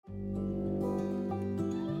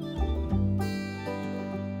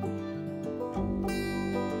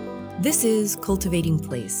This is Cultivating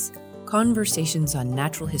Place, conversations on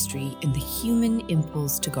natural history and the human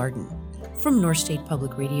impulse to garden. From North State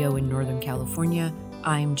Public Radio in Northern California,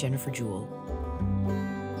 I'm Jennifer Jewell.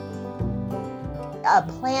 A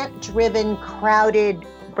plant-driven, crowded,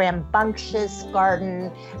 rambunctious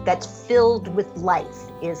garden that's filled with life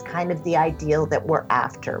is kind of the ideal that we're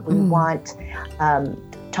after. We want,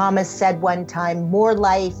 Thomas said one time, more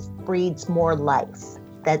life breeds more life.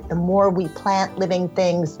 That the more we plant living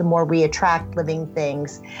things, the more we attract living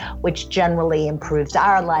things, which generally improves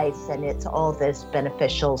our life, and it's all this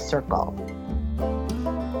beneficial circle.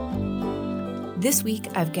 This week,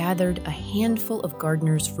 I've gathered a handful of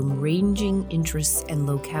gardeners from ranging interests and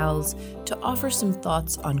locales to offer some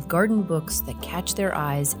thoughts on garden books that catch their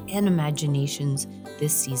eyes and imaginations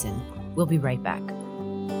this season. We'll be right back.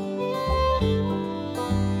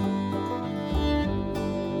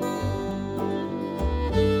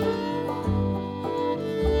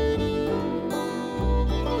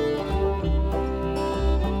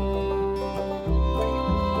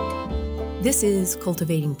 This is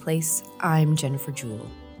Cultivating Place. I'm Jennifer Jewell.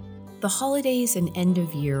 The holidays and end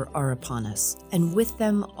of year are upon us, and with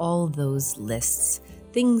them all those lists.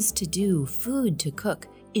 Things to do, food to cook,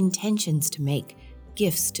 intentions to make,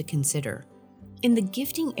 gifts to consider. In the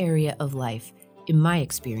gifting area of life, in my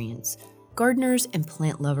experience, gardeners and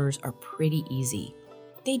plant lovers are pretty easy.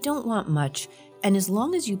 They don't want much, and as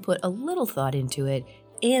long as you put a little thought into it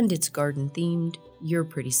and it's garden themed, you're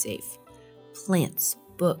pretty safe. Plants,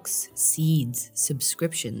 books, seeds,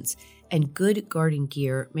 subscriptions, and good garden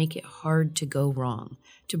gear make it hard to go wrong,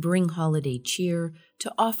 to bring holiday cheer,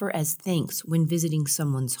 to offer as thanks when visiting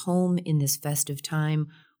someone's home in this festive time,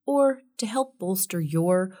 or to help bolster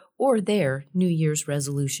your or their New Year's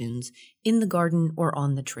resolutions in the garden or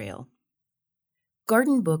on the trail.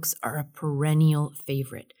 Garden books are a perennial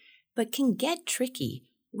favorite, but can get tricky.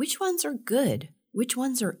 Which ones are good? Which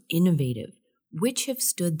ones are innovative? Which have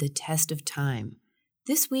stood the test of time?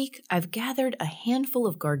 This week, I've gathered a handful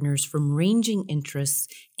of gardeners from ranging interests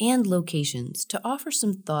and locations to offer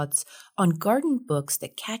some thoughts on garden books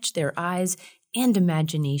that catch their eyes and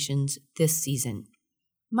imaginations this season.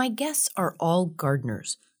 My guests are all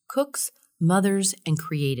gardeners, cooks, mothers, and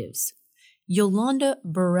creatives. Yolanda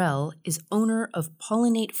Burrell is owner of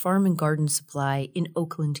Pollinate Farm and Garden Supply in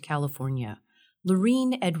Oakland, California.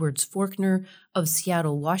 Lorene Edwards Forkner of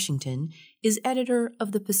Seattle, Washington, is editor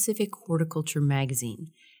of the Pacific Horticulture magazine,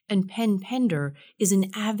 and Pen Pender is an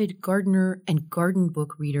avid gardener and garden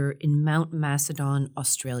book reader in Mount Macedon,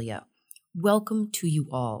 Australia. Welcome to you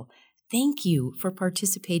all. Thank you for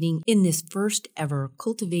participating in this first ever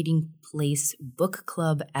Cultivating Place book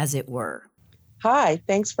club, as it were. Hi,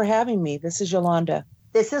 thanks for having me. This is Yolanda.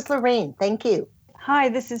 This is Lorene. Thank you. Hi,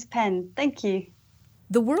 this is Pen. Thank you.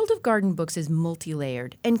 The world of garden books is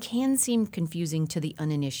multi-layered and can seem confusing to the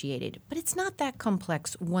uninitiated, but it's not that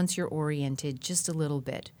complex once you're oriented just a little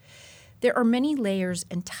bit. There are many layers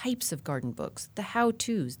and types of garden books: the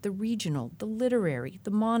how-tos, the regional, the literary,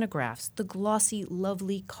 the monographs, the glossy,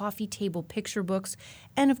 lovely coffee table picture books,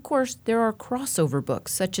 and of course there are crossover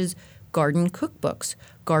books such as garden cookbooks,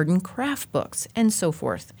 garden craft books, and so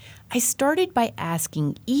forth. I started by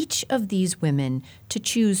asking each of these women to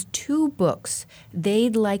choose 2 books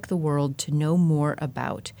they'd like the world to know more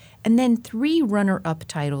about, and then 3 runner-up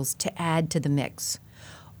titles to add to the mix.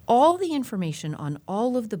 All the information on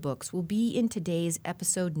all of the books will be in today's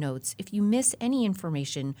episode notes if you miss any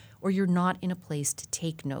information or you're not in a place to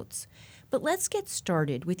take notes. But let's get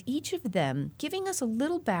started with each of them giving us a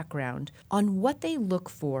little background on what they look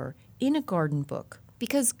for in a garden book,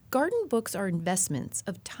 because garden books are investments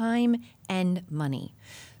of time and money.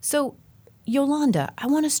 So, Yolanda, I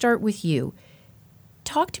want to start with you.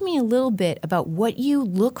 Talk to me a little bit about what you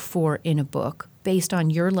look for in a book based on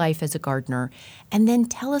your life as a gardener, and then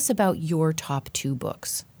tell us about your top 2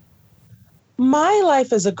 books. My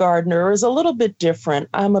life as a gardener is a little bit different.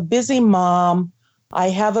 I'm a busy mom. I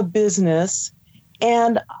have a business,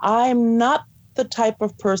 and I'm not the type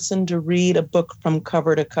of person to read a book from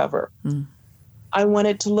cover to cover. I want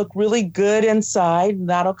it to look really good inside.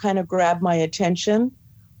 That'll kind of grab my attention.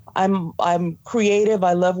 I'm creative.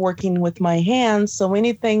 I love working with my hands. So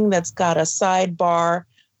anything that's got a sidebar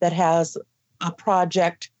that has a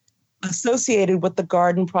project associated with the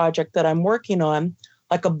garden project that I'm working on,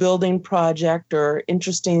 like a building project or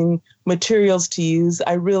interesting materials to use,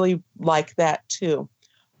 I really like that too.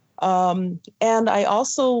 And I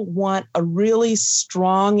also want a really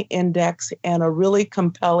strong index and a really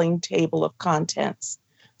compelling table of contents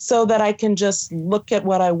so that I can just look at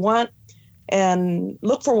what I want and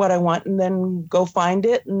look for what I want and then go find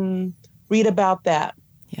it and read about that.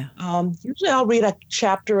 Yeah. Usually I'll read a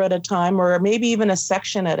chapter at a time or maybe even a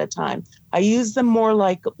section at a time. I use them more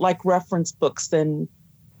like reference books than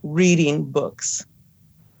reading books.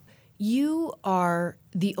 You are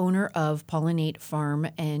the owner of Pollinate Farm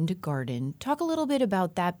and Garden. Talk a little bit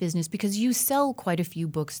about that business because you sell quite a few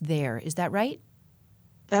books there. Is that right?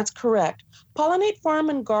 That's correct. Pollinate Farm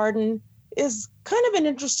and Garden is kind of an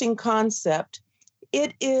interesting concept.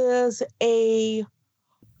 It is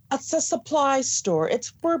it's a supply store.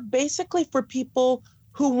 It's basically for people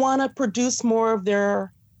who want to produce more of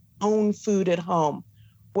their own food at home,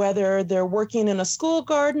 whether they're working in a school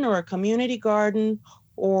garden or a community garden,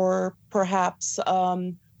 or perhaps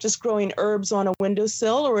just growing herbs on a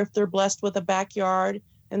windowsill, or if they're blessed with a backyard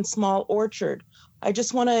and small orchard. I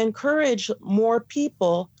just want to encourage more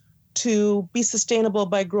people to be sustainable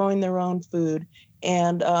by growing their own food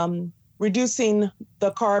and reducing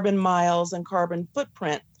the carbon miles and carbon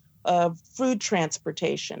footprint of food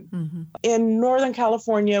transportation. Mm-hmm. In Northern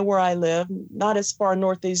California, where I live, not as far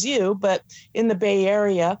north as you, but in the Bay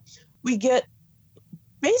Area, we get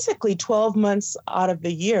basically 12 months out of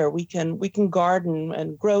the year. We can garden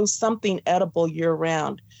and grow something edible year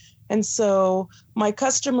round. And so my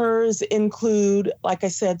customers include, like I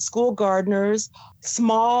said, school gardeners,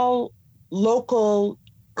 small local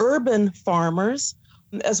urban farmers,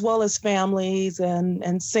 as well as families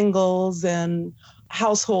and singles and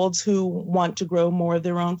households who want to grow more of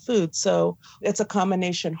their own food. So it's a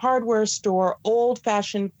combination hardware store,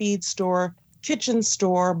 old-fashioned feed store, kitchen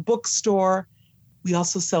store, bookstore. We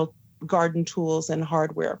also sell garden tools and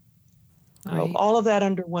hardware. Right. All of that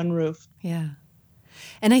under one roof. Yeah.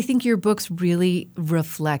 And I think your books really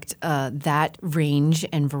reflect that range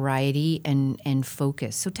and variety and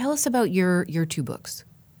focus. So tell us about your two books.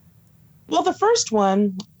 Well, the first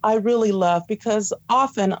one I really love because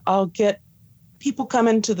often I'll get people come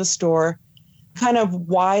into the store kind of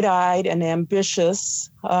wide-eyed and ambitious.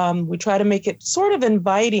 We try to make it sort of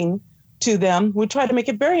inviting to them. We try to make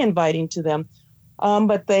it very inviting to them,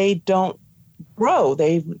 but they don't grow.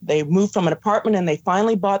 They moved from an apartment and they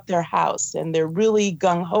finally bought their house and they're really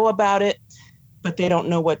gung-ho about it, but they don't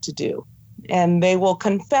know what to do. And they will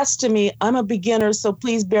confess to me, I'm a beginner, so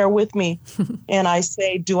please bear with me. And I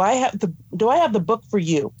say, do I have the book for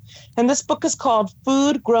you? And this book is called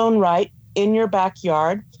Food Grown Right in Your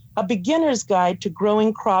Backyard, A Beginner's Guide to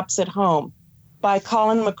Growing Crops at Home by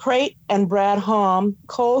Colin McCrate and Brad Halm,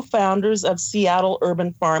 co-founders of Seattle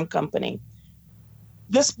Urban Farm Company.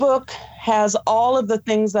 This book has all of the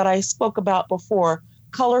things that I spoke about before,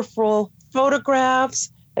 colorful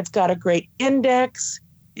photographs. It's got a great index.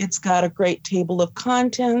 It's got a great table of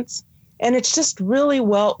contents, and it's just really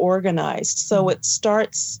well organized. So it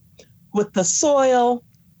starts with the soil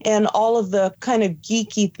and all of the kind of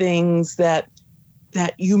geeky things that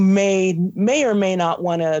you may or may not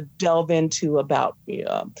want to delve into about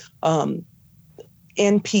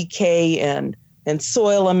NPK and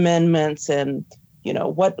soil amendments and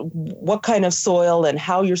what kind of soil and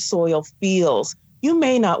how your soil feels. You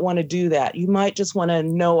may not want to do that. You might just want to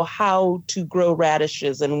know how to grow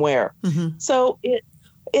radishes and where. Mm-hmm. So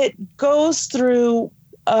it goes through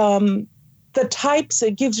the types.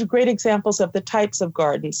 It gives you great examples of the types of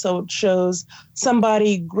gardens. So it shows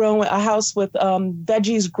somebody growing a house with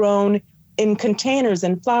veggies grown in containers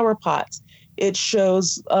and flower pots. It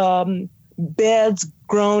shows beds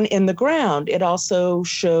grown in the ground. It also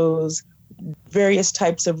shows various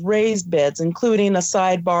types of raised beds, including a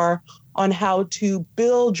sidebar on how to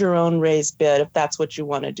build your own raised bed if that's what you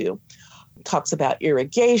want to do. It talks about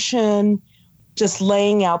irrigation, just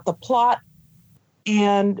laying out the plot.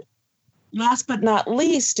 And last but not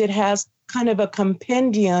least, it has kind of a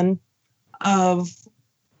compendium of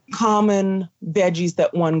common veggies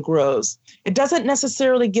that one grows. It doesn't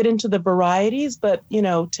necessarily get into the varieties, but,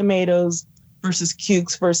 tomatoes versus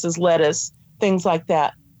cukes versus lettuce, things like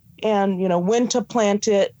that. And, when to plant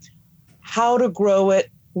it, how to grow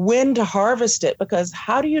it, when to harvest it, because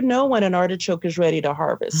how do you know when an artichoke is ready to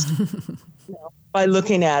harvest? By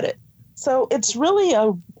looking at it. So it's really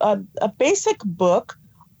a basic book,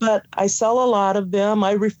 but I sell a lot of them.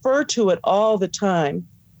 I refer to it all the time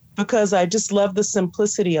because I just love the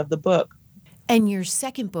simplicity of the book. And your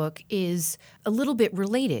second book is a little bit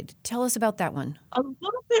related. Tell us about that one. A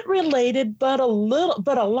little bit related, but a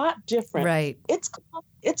lot different. Right.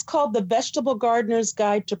 It's called The Vegetable Gardener's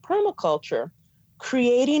Guide to Permaculture,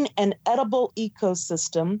 Creating an Edible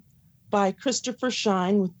Ecosystem by Christopher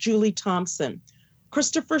Shine with Julie Thompson.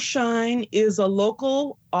 Christopher Shine is a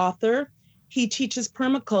local author. He teaches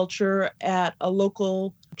permaculture at a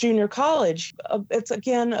local junior college. It's,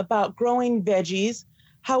 again, about growing veggies,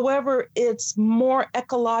 However, it's more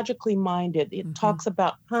ecologically minded. It talks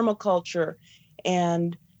about permaculture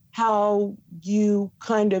and how you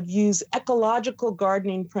kind of use ecological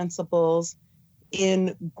gardening principles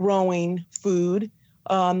in growing food.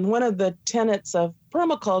 One of the tenets of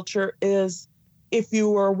permaculture is if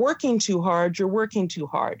you are working too hard, you're working too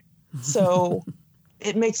hard. So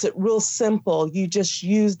it makes it real simple. You just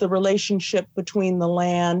use the relationship between the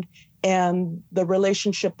land and the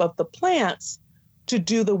relationship of the plants to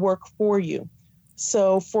do the work for you.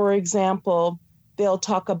 So, for example, they'll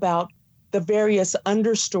talk about the various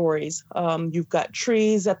understories. You've got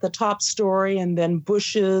trees at the top story, and then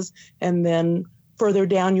bushes, and then further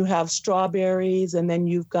down you have strawberries, and then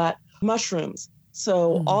you've got mushrooms.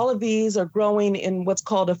 So all of these are growing in what's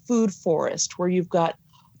called a food forest, where you've got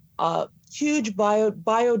a huge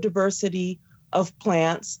biodiversity of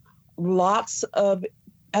plants, lots of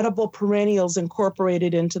edible perennials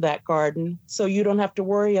incorporated into that garden. So you don't have to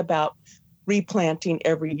worry about replanting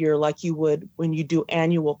every year like you would when you do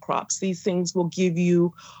annual crops. These things will give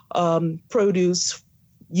you produce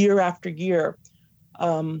year after year.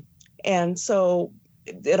 And so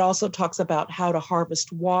it also talks about how to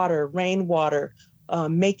harvest water, rainwater,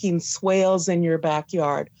 making swales in your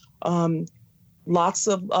backyard, lots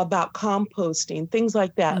of about composting, things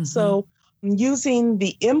like that. So using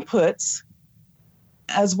the inputs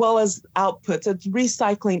as well as outputs, it's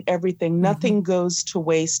recycling everything. Nothing goes to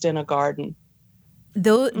waste in a garden.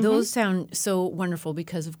 Those sound so wonderful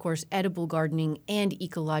because, of course, edible gardening and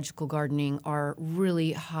ecological gardening are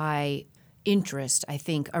really high interest, I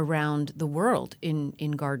think, around the world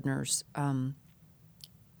in gardeners.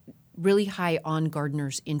 Really high on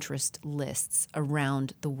gardeners' interest lists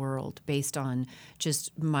around the world based on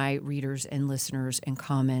just my readers and listeners and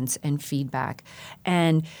comments and feedback.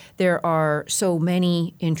 And there are so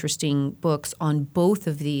many interesting books on both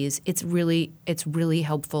of these. It's really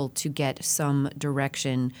helpful to get some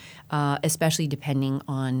direction, especially depending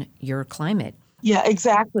on your climate. Yeah,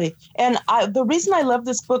 exactly. And the reason I love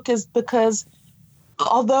this book is because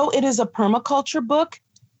although it is a permaculture book,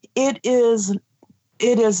 it is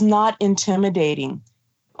not intimidating.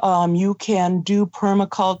 You can do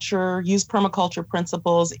permaculture, use permaculture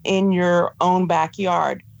principles in your own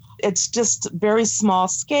backyard. It's just very small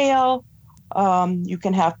scale. You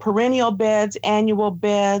can have perennial beds, annual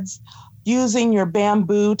beds, using your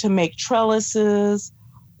bamboo to make trellises,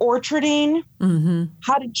 orcharding,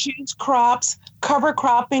 how to choose crops, cover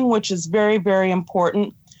cropping, which is very, very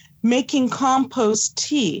important, making compost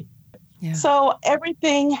tea. Yeah. So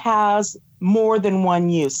everything has more than one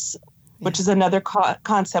use, which is another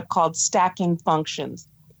concept called stacking functions.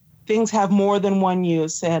 Things have more than one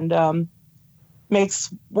use and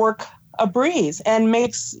makes work a breeze and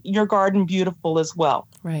makes your garden beautiful as well.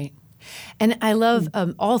 Right. And I love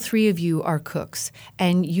all three of you are cooks,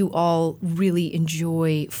 and you all really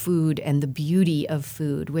enjoy food and the beauty of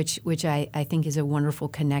food, which I think is a wonderful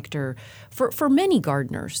connector for many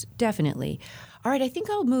gardeners, definitely. All right, I think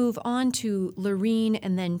I'll move on to Lorene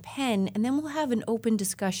and then Penn, and then we'll have an open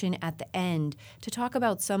discussion at the end to talk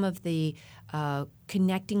about some of the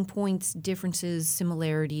connecting points, differences,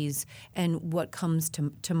 similarities, and what comes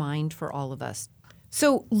to mind for all of us.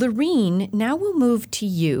 So, Lorene, now we'll move to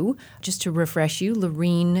you. Just to refresh you,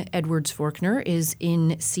 Lorene Edwards-Forkner is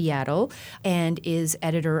in Seattle and is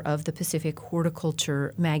editor of the Pacific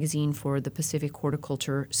Horticulture magazine for the Pacific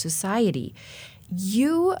Horticulture Society.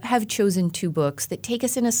 You have chosen two books that take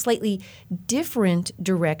us in a slightly different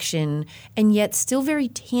direction and yet still very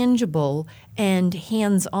tangible and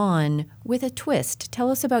hands-on with a twist.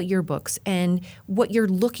 Tell us about your books and what you're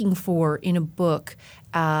looking for in a book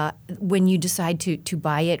when you decide to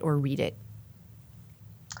buy it or read it.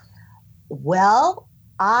 Well,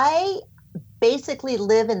 I basically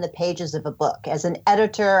live in the pages of a book. As an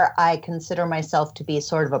editor, I consider myself to be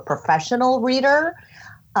sort of a professional reader.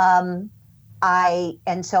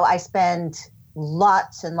 So I spend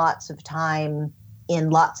lots and lots of time in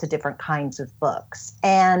lots of different kinds of books.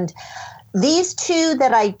 And these two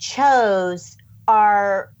that I chose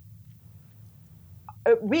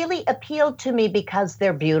really appealed to me because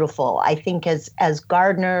they're beautiful. I think as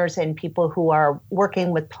gardeners and people who are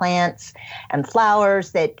working with plants and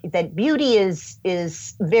flowers, that beauty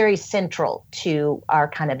is very central to our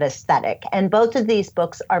kind of aesthetic. And both of these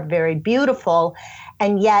books are very beautiful,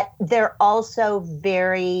 and yet they're also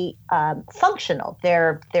very functional.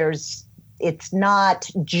 It's not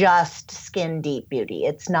just skin deep beauty.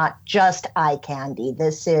 It's not just eye candy.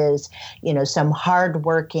 This is, some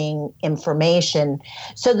hardworking information.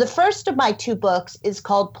 So the first of my two books is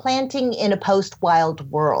called Planting in a Post-Wild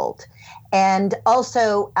World. And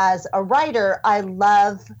also as a writer, I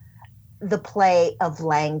love the play of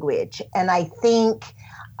language. And I think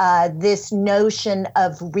this notion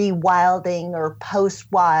of rewilding or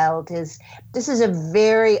post-wild this is a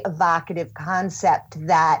very evocative concept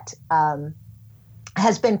that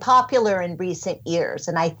has been popular in recent years.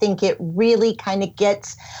 And I think it really kind of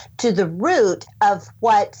gets to the root of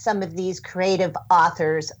what some of these creative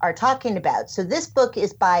authors are talking about. So this book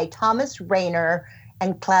is by Thomas Rainer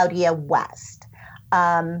and Claudia West.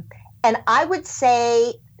 And I would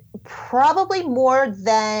say probably more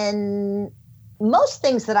than most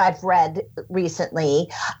things that I've read recently,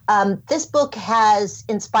 this book has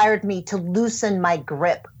inspired me to loosen my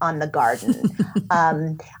grip on the garden.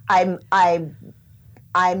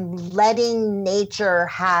 I'm letting nature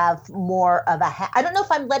have more of a hand. I don't know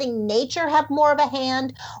if I'm letting nature have more of a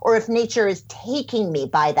hand or if nature is taking me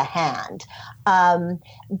by the hand.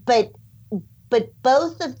 But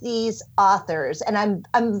both of these authors, and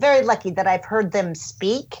I'm very lucky that I've heard them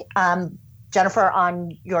speak, Jennifer,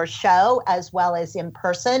 on your show as well as in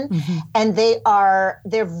person. Mm-hmm. And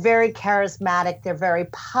they're very charismatic. They're very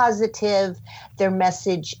positive. Their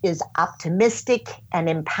message is optimistic and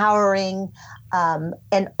empowering.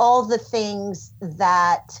 And all the things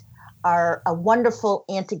that are a wonderful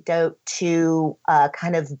antidote to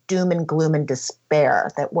kind of doom and gloom and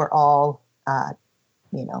despair that we're all,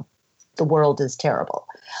 the world is terrible.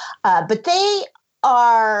 But they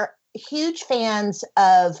are huge fans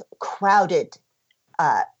of crowded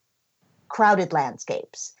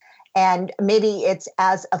landscapes. And maybe it's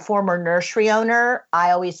as a former nursery owner,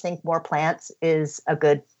 I always think more plants is a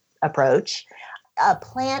good approach. A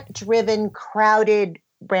plant-driven, crowded,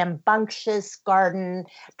 rambunctious garden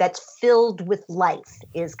that's filled with life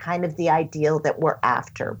is kind of the ideal that we're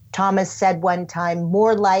after. Thomas said one time,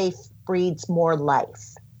 more life breeds more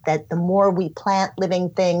life. That the more we plant living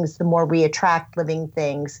things, the more we attract living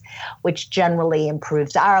things, which generally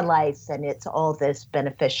improves our life. And it's all this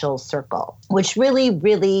beneficial circle, which really,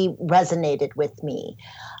 really resonated with me.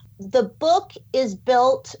 The book is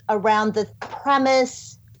built around the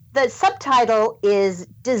premise. The subtitle is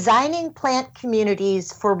Designing Plant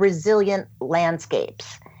Communities for Resilient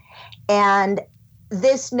Landscapes. And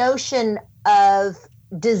this notion of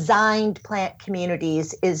designed plant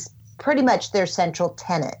communities is pretty much their central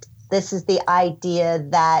tenet. This is the idea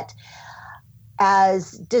that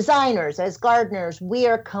as designers, as gardeners, we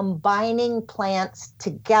are combining plants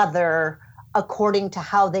together according to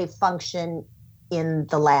how they function in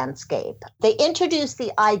the landscape. They introduce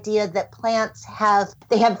the idea that plants have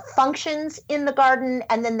functions in the garden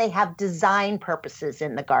and then they have design purposes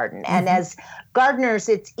in the garden. Mm-hmm. And as gardeners,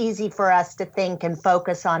 it's easy for us to think and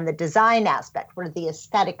focus on the design aspect or the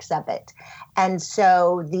aesthetics of it. And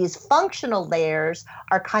so these functional layers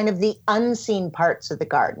are kind of the unseen parts of the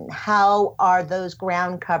garden. How are those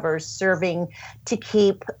ground covers serving to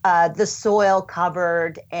keep the soil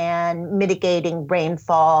covered and mitigating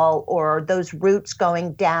rainfall, or those roots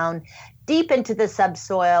going down deep into the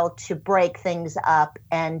subsoil to break things up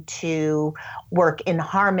and to work in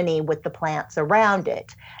harmony with the plants around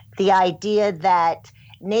it? The idea that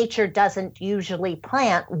nature doesn't usually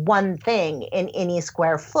plant one thing in any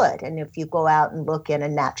square foot. And if you go out and look in a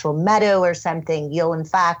natural meadow or something, you'll in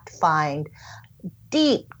fact find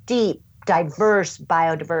deep, deep, diverse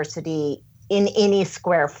biodiversity in any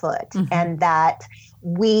square foot. Mm-hmm. And that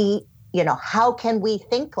how can we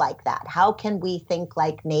think like that? How can we think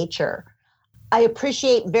like nature? I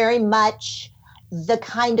appreciate very much the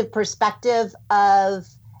kind of perspective of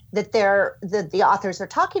that the authors are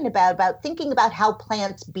talking about thinking about how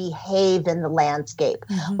plants behave in the landscape,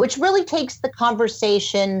 mm-hmm. which really takes the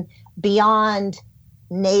conversation beyond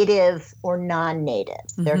native or non-native.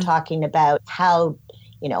 Mm-hmm. They're talking about how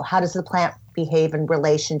does the plant behave in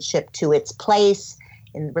relationship to its place,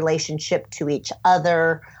 in relationship to each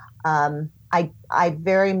other. I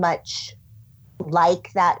very much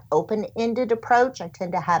like that open-ended approach. I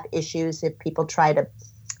tend to have issues if people try to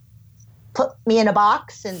put me in a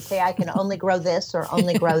box and say I can only grow this or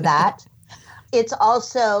only grow that. It's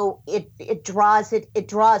also it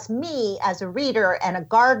draws me as a reader and a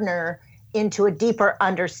gardener into a deeper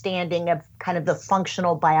understanding of kind of the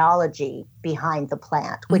functional biology behind the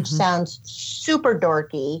plant, which mm-hmm. sounds super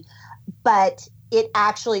dorky, but it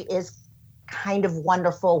actually is kind of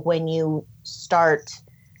wonderful when you start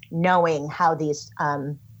knowing how these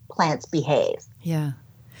plants behave. Yeah.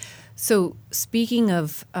 So speaking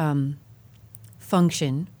of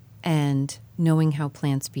function and knowing how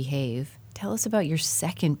plants behave, tell us about your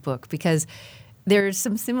second book, because there's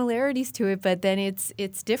some similarities to it, but then it's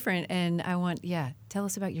different. And tell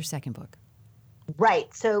us about your second book.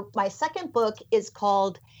 Right. So my second book is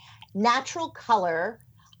called Natural Color,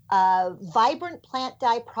 Vibrant Plant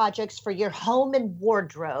Dye Projects for Your Home and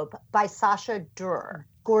Wardrobe by Sasha Durr.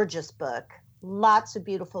 Gorgeous book. Lots of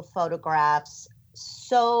beautiful photographs.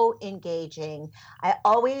 So engaging. I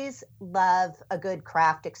always love a good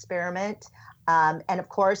craft experiment. And of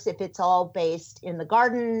course, if it's all based in the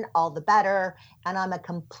garden, all the better. And I'm a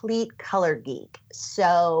complete color geek.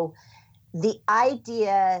 So the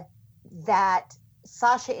idea that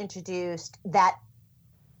Sasha introduced, that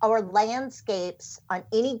our landscapes on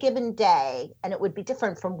any given day, and it would be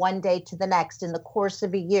different from one day to the next in the course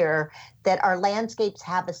of a year, that our landscapes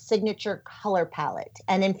have a signature color palette.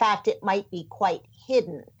 And in fact, it might be quite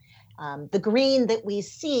hidden. The green that we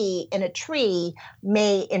see in a tree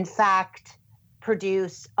may, in fact,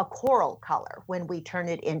 produce a coral color when we turn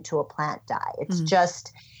it into a plant dye. It's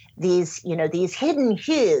just these hidden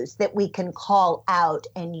hues that we can call out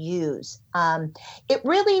and use. It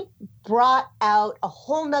really brought out a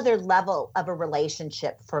whole nother level of a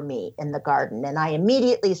relationship for me in the garden. And I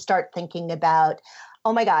immediately start thinking about,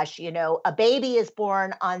 oh my gosh, a baby is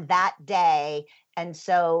born on that day. And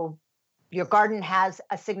so your garden has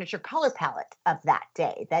a signature color palette of that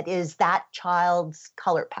day. That is that child's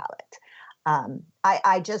color palette.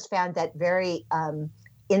 I just found that very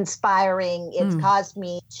inspiring. It's caused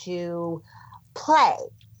me to play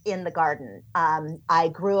in the garden. I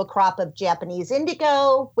grew a crop of Japanese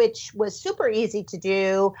indigo, which was super easy to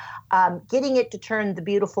do. Getting it to turn the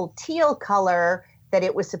beautiful teal color that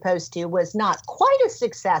it was supposed to was not quite as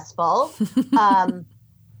successful.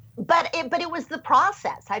 But it was the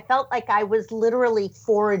process. I felt like I was literally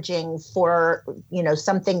foraging for,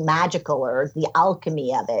 something magical or the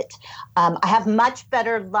alchemy of it. I have much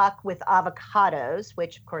better luck with avocados,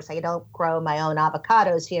 which of course I don't grow my own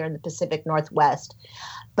avocados here in the Pacific Northwest,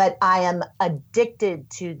 but I am addicted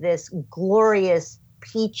to this glorious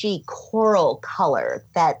peachy coral color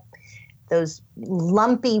that those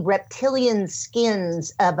lumpy reptilian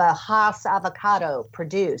skins of a Hass avocado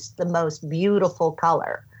produce, the most beautiful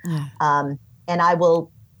color. Yeah. And I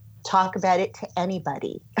will talk about it to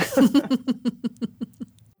anybody.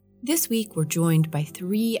 This week, we're joined by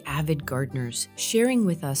 3 avid gardeners sharing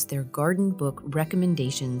with us their garden book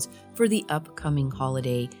recommendations for the upcoming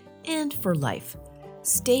holiday and for life.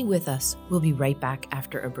 Stay with us. We'll be right back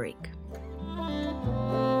after a break.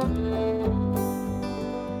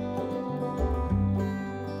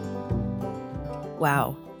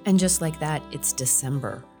 Wow. And just like that, it's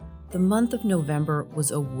December. The month of November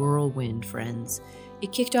was a whirlwind, friends.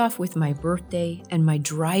 It kicked off with my birthday and my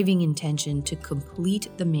driving intention to complete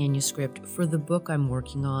the manuscript for the book I'm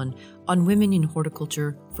working on women in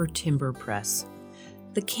horticulture for Timber Press.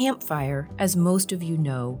 The campfire, as most of you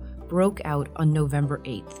know, broke out on November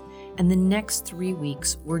 8th, and the next 3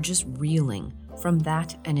 weeks were just reeling from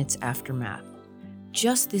that and its aftermath.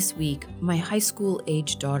 Just this week, my high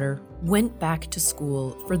school-age daughter went back to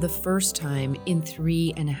school for the first time in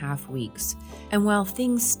 3.5 weeks. And while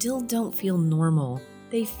things still don't feel normal,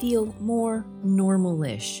 they feel more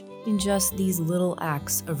normal-ish in just these little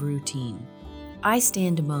acts of routine. I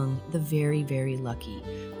stand among the very, very lucky,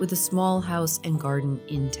 with a small house and garden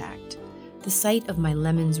intact. The sight of my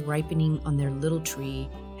lemons ripening on their little tree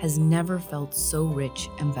has never felt so rich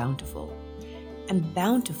and bountiful. And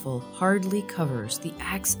bountiful hardly covers the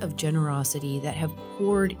acts of generosity that have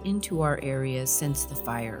poured into our areas since the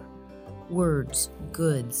fire. Words,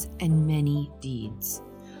 goods, and many deeds.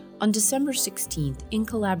 On December 16th, in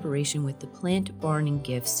collaboration with the Plant Barn and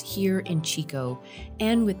Gifts here in Chico,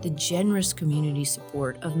 and with the generous community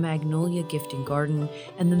support of Magnolia Gift and Garden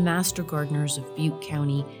and the Master Gardeners of Butte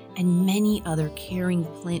County, and many other caring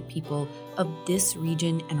plant people of this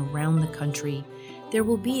region and around the country, there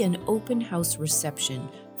will be an open house reception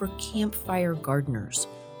for campfire gardeners,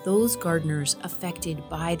 those gardeners affected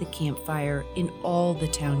by the campfire in all the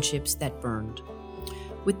townships that burned.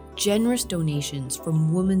 With generous donations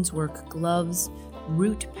from Woman's Work gloves,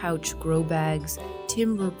 Root Pouch grow bags,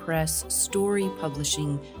 Timber Press, Story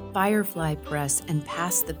Publishing, Firefly Press, and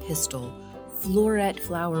Pass the Pistol, Floret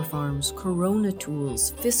Flower Farms, Corona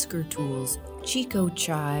Tools, Fisker Tools, Chico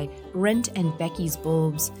Chai, Brent and Becky's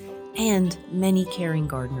Bulbs, and many caring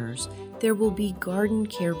gardeners, there will be garden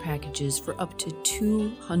care packages for up to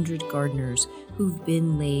 200 gardeners who've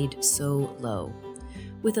been laid so low.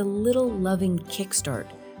 With a little loving kickstart,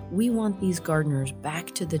 we want these gardeners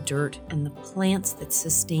back to the dirt and the plants that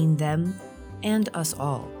sustain them and us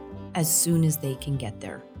all as soon as they can get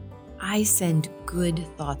there. I send good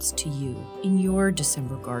thoughts to you in your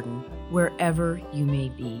December garden, wherever you may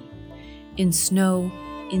be. In snow,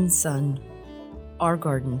 in sun, our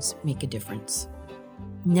gardens make a difference.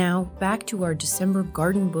 Now, back to our December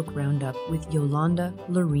Garden Book Roundup with Yolanda,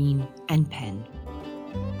 Lorene, and Penn.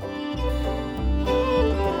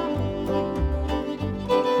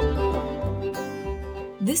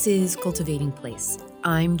 This is Cultivating Place.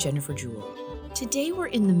 I'm Jennifer Jewell. Today we're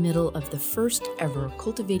in the middle of the first ever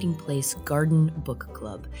Cultivating Place Garden Book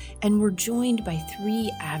Club, and we're joined by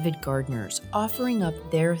 3 avid gardeners offering up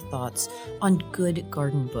their thoughts on good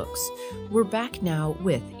garden books. We're back now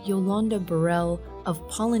with Yolanda Burrell of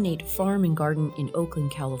Pollinate Farm and Garden in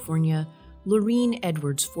Oakland, California, Lorene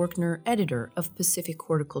Edwards Forkner, editor of Pacific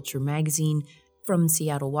Horticulture Magazine from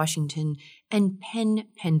Seattle, Washington, and Pen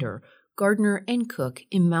Pender, gardener and cook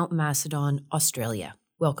in Mount Macedon, Australia.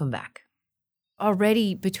 Welcome back.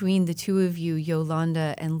 Already between the two of you,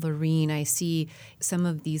 Yolanda and Lorene, I see some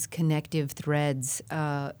of these connective threads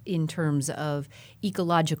in terms of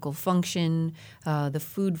ecological function, the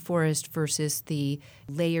food forest versus the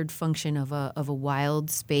layered function of a wild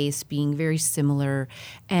space being very similar,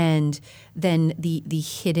 and then the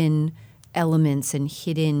hidden elements and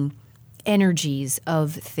hidden energies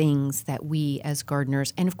of things that we as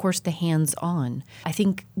gardeners, and of course the hands-on. I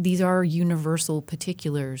think these are universal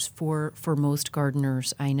particulars for most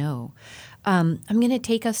gardeners I know. I'm going to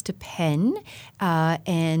take us to Pen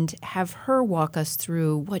and have her walk us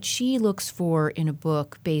through what she looks for in a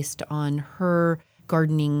book based on her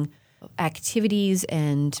gardening activities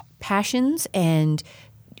and passions, and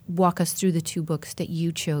walk us through the 2 books that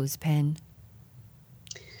you chose, Pen.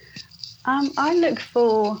 I look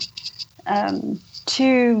for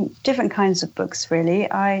 2 different kinds of books, really.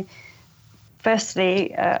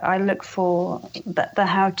 Firstly, I look for the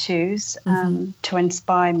how-tos to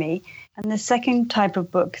inspire me. And the second type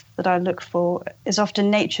of book that I look for is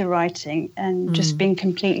often nature writing and just being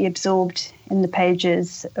completely absorbed in the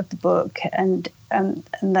pages of the book, and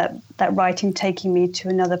that writing taking me to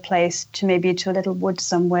another place, to maybe to a little wood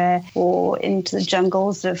somewhere or into the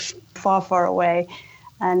jungles of far, far away.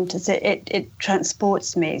 And it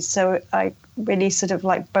transports me. So I really sort of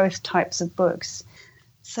like both types of books.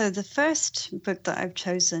 So the first book that I've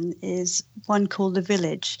chosen is one called The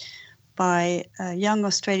Village by a young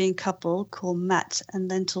Australian couple called Matt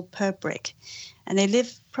and Lentil Purbrick. And they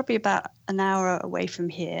live probably about an hour away from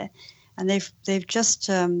here. And they've just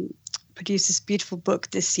produced this beautiful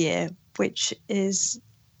book this year, which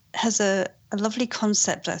has a lovely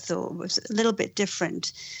concept, I thought. It was a little bit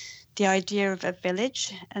different. The idea of a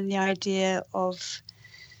village and the idea of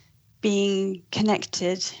being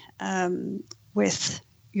connected with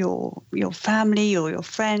your family or your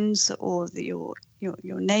friends or your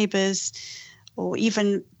neighbors, or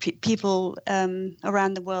even people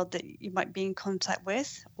around the world that you might be in contact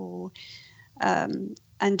with,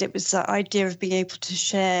 and it was the idea of being able to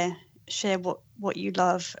share what you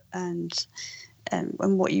love and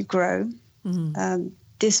what you grow.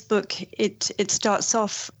 This book it starts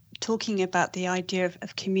off talking about the idea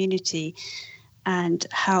of community, and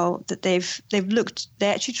how that they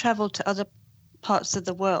actually traveled to other parts of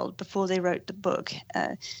the world before they wrote the book,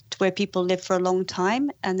 to where people lived for a long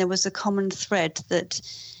time, and there was a common thread that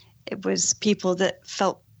it was people that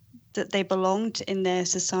felt that they belonged in their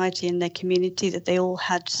society, in their community, that they all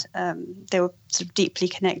had they were sort of deeply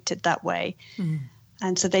connected that way.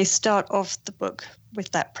 And so they start off the book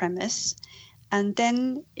with that premise. And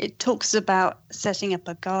then it talks about setting up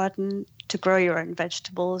a garden to grow your own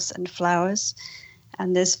vegetables and flowers.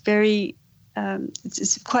 And there's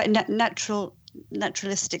it's quite a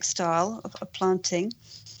naturalistic style of planting,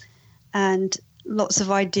 and lots of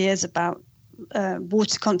ideas about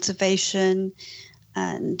water conservation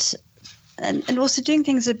and also doing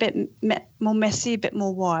things a bit more messy, a bit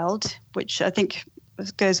more wild, which I think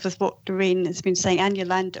goes with what Lorene has been saying, and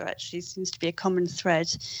Yolanda actually seems to be a common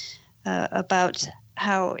thread. About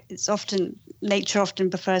how nature often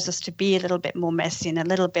prefers us to be a little bit more messy and a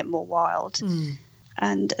little bit more wild.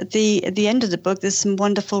 And at the end of the book, there's some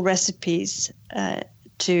wonderful recipes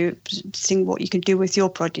to seeing what you can do with your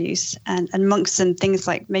produce, and amongst them things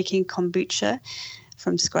like making kombucha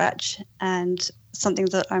from scratch, and something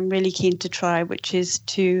that I'm really keen to try, which is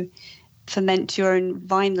to ferment your own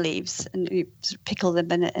vine leaves and you pickle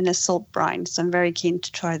them in a salt brine. So I'm very keen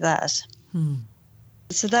to try that.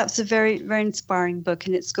 So that's a very, very inspiring book,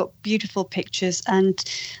 and it's got beautiful pictures. And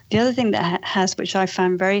the other thing that has, which I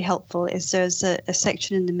found very helpful, is there's a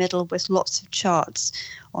section in the middle with lots of charts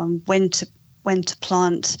on when to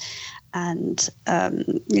plant, and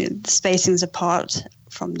the spacings apart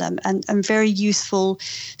from them, and very useful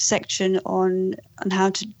section on how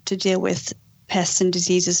to deal with pests and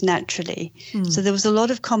diseases naturally. So there was a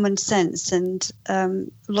lot of common sense and a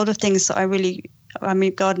lot of things that I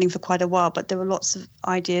mean, gardening for quite a while, but there were lots of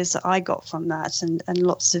ideas that I got from that, and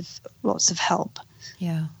lots of help.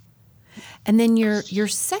 Yeah. And then your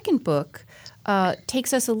second book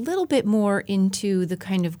takes us a little bit more into the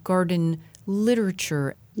kind of garden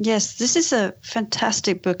literature. Yes, this is a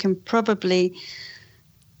fantastic book and probably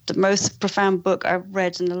the most profound book I've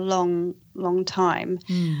read in a long, long time.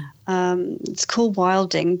 It's called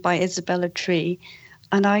Wilding by Isabella Tree.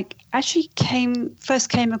 And I actually first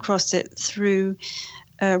came across it through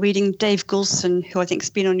reading Dave Goulson, who I think has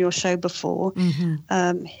been on your show before.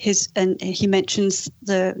 And he mentions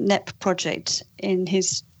the NEP project in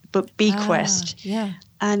his book Bequest. Yeah.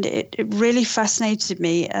 And it really fascinated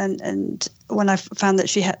me. And when I found that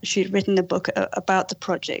she'd written a book about the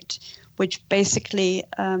project, which basically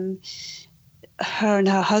her and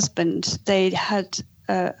her husband, they had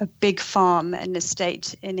a big farm and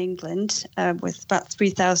estate in England with about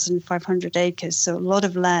 3,500 acres, so a lot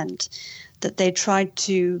of land that they tried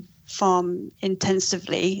to farm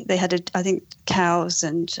intensively. They had, I think, cows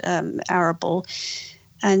and arable,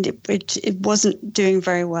 and it wasn't doing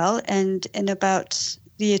very well. And in about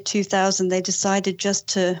the year 2000, they decided just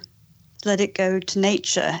to let it go to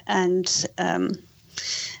nature and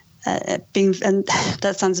and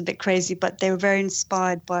that sounds a bit crazy, but they were very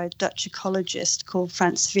inspired by a Dutch ecologist called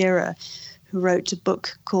Frans Vera, who wrote a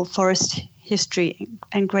book called Forest History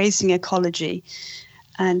and Grazing Ecology,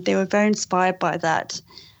 and they were very inspired by that,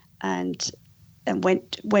 and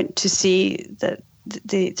went to see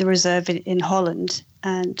the reserve in Holland,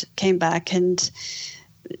 and came back, and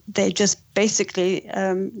they just basically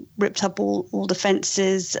ripped up all the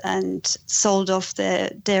fences and sold off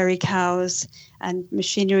their dairy cows and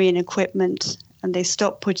machinery and equipment, and they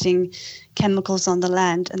stopped putting chemicals on the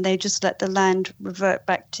land, and they just let the land revert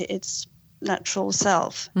back to its natural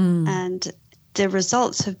self. And the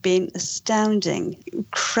results have been astounding,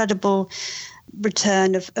 incredible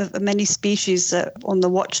return of many species on the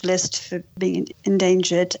watch list for being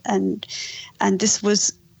endangered. And this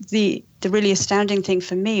was the really astounding thing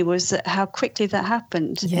for me, was that how quickly that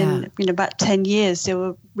happened. In about 10 years, they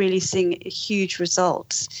were really seeing huge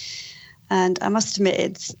results. And I must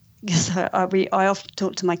admit, I often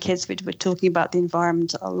talk to my kids. We're talking about the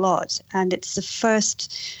environment a lot, and it's the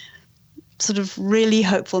first sort of really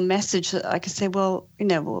hopeful message that I could say, well, we've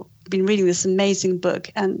been reading this amazing book,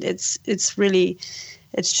 and it's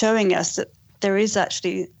showing us that there is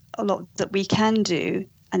actually a lot that we can do,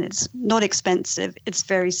 and it's not expensive. It's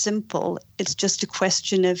very simple. It's just a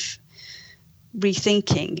question of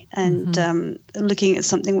rethinking and looking at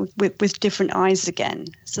something with different eyes again.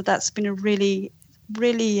 So that's been a really,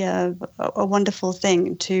 really a wonderful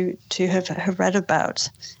thing to have read about.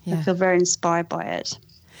 Yeah. I feel very inspired by it.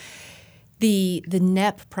 The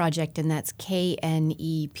NEP project, and that's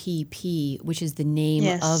KNEPP, which is the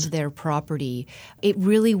name of their property. It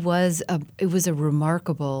really was a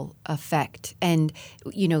remarkable effect. And,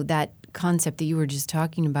 that concept that you were just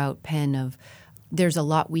talking about, Pen, of there's a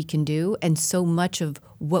lot we can do, and so much of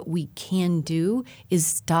what we can do is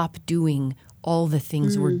stop doing all the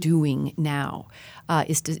things we're doing now,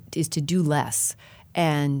 is to do less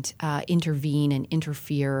and intervene and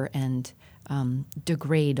interfere and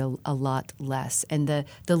degrade a lot less. And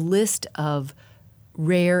the list of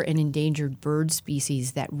rare and endangered bird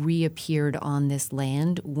species that reappeared on this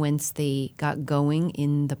land once they got going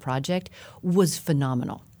in the project was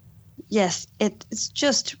phenomenal. Yes, it's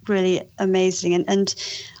just really amazing. And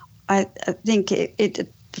I think it at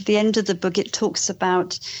the end of the book, it talks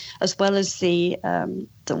about, as well as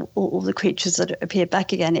all the creatures that appear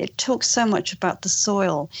back again, it talks so much about the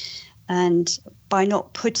soil. And by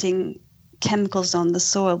not putting chemicals on the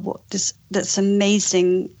soil, that's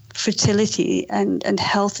amazing fertility and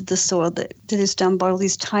health of the soil that is done by all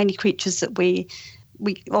these tiny creatures that we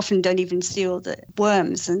often don't even see, all the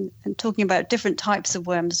worms, and talking about different types of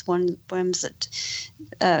worms, worms that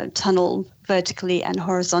tunnel vertically and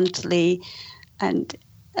horizontally, and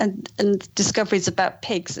discoveries about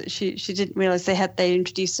pigs that she didn't realize they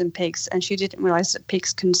introduced some pigs, and she didn't realize that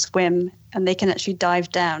pigs can swim and they can actually dive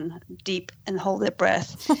down deep and hold their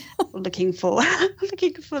breath looking for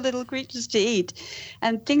little creatures to eat,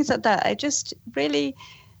 and things like that. I just really,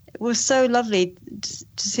 it was so lovely to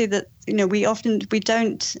see that, we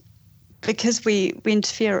don't, because we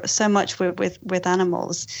interfere so much with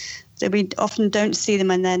animals, that we often don't see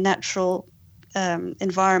them in their natural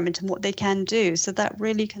environment and what they can do. So that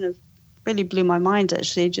really really blew my mind,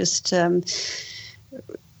 actually, just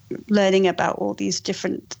learning about all these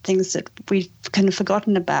different things that we've kind of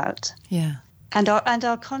forgotten about. Yeah. And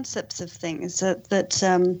our concepts of things.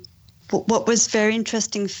 That what was very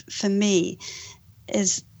interesting for me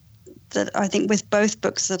is that I think with both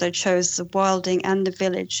books that I chose, The Wilding and The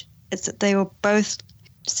Village, is that they were both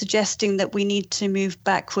suggesting that we need to move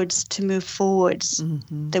backwards to move forwards,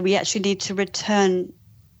 that we actually need to return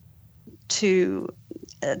to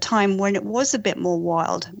a time when it was a bit more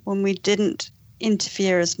wild, when we didn't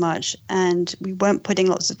interfere as much and we weren't putting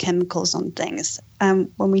lots of chemicals on things,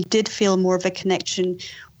 when we did feel more of a connection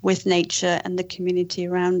with nature and the community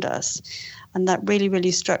around us. And that really,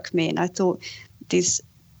 really struck me. And I thought these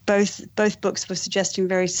both books were suggesting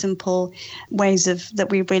very simple ways that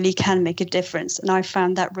we really can make a difference. And I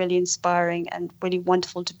found that really inspiring and really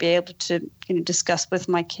wonderful to be able to, discuss with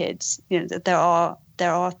my kids, that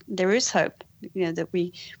there is hope, that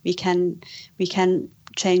we can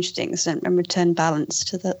change things and return balance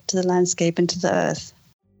to the landscape and to the earth.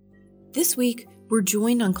 This week, we're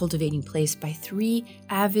joined on Cultivating Place by 3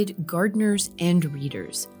 avid gardeners and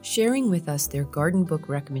readers, sharing with us their garden book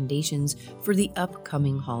recommendations for the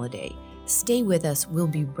upcoming holiday. Stay with us. We'll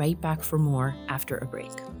be right back for more after a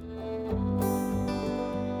break.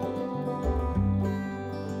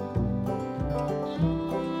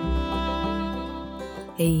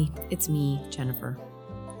 Hey, it's me, Jennifer.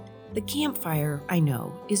 The campfire, I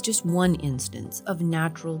know, is just one instance of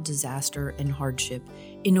natural disaster and hardship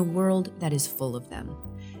in a world that is full of them.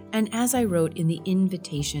 And as I wrote in the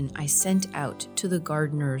invitation I sent out to the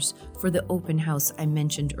gardeners for the open house I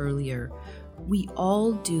mentioned earlier, we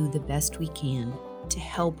all do the best we can to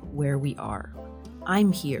help where we are.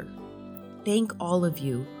 I'm here. Thank all of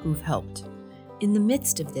you who've helped. In the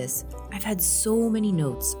midst of this, I've had so many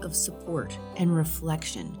notes of support and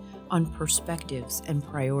reflection on perspectives and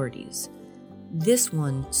priorities. This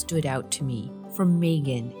one stood out to me from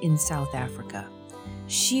Megan in South Africa.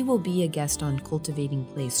 She will be a guest on Cultivating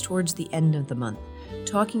Place towards the end of the month,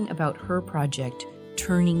 talking about her project,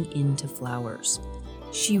 Turning into Flowers.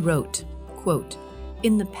 She wrote, quote,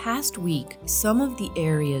 "In the past week, some of the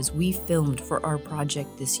areas we filmed for our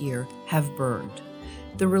project this year have burned.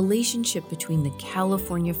 The relationship between the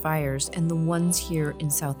California fires and the ones here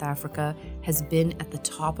in South Africa has been at the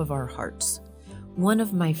top of our hearts. One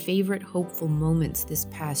of my favorite hopeful moments this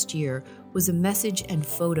past year was a message and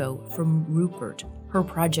photo from Rupert, her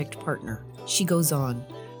project partner. She goes on,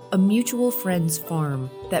 a mutual friend's farm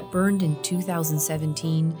that burned in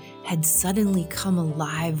 2017 had suddenly come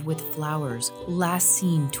alive with flowers last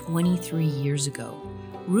seen 23 years ago.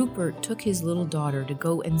 Rupert took his little daughter to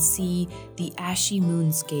go and see the ashy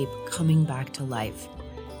moonscape coming back to life.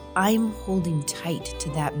 I'm holding tight to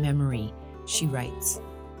that memory," she writes.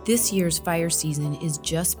 "This year's fire season is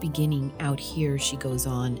just beginning out here," she goes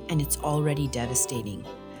on, "and it's already devastating.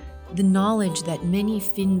 The knowledge that many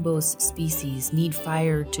fynbos species need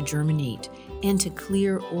fire to germinate and to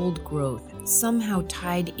clear old growth somehow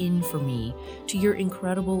tied in for me to your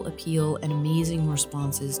incredible appeal and amazing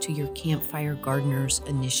responses to your Campfire Gardeners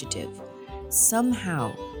initiative.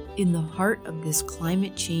 Somehow, in the heart of this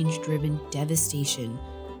climate change-driven devastation,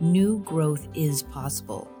 new growth is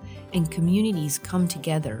possible, and communities come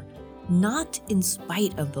together, not in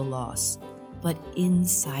spite of the loss, but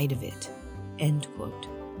inside of it." End quote.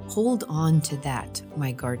 Hold on to that,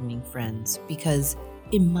 my gardening friends, because,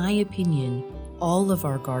 in my opinion, all of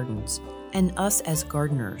our gardens, and us as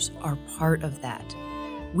gardeners, are part of that.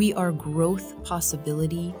 We are growth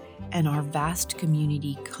possibility and our vast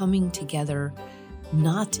community coming together,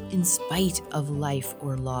 not in spite of life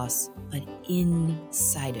or loss, but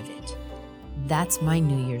inside of it. That's my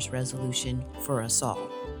New Year's resolution for us all.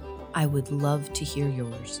 I would love to hear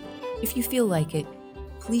yours. If you feel like it,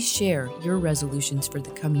 please share your resolutions for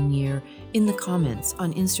the coming year in the comments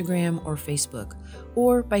on Instagram or Facebook,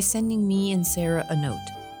 or by sending me and Sarah a note,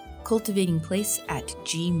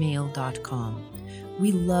 cultivatingplace@gmail.com.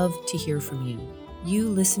 We love to hear from you. You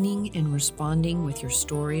listening and responding with your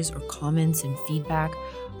stories or comments and feedback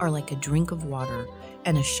are like a drink of water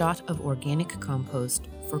and a shot of organic compost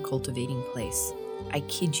for Cultivating Place. I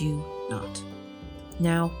kid you not.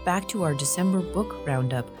 Now, back to our December book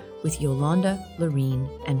roundup with Yolanda, Lorene,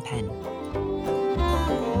 and Penn.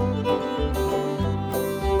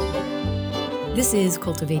 This is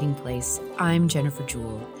Cultivating Place. I'm Jennifer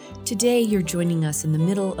Jewell. Today, you're joining us in the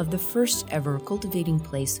middle of the first ever Cultivating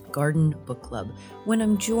Place Garden Book Club, when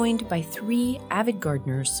I'm joined by 3 avid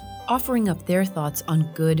gardeners offering up their thoughts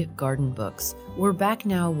on good garden books. We're back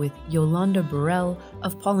now with Yolanda Burrell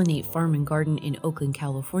of Pollinate Farm and Garden in Oakland,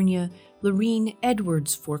 California, Lorene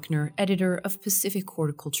Edwards-Forkner, editor of Pacific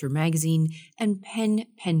Horticulture Magazine, and Penn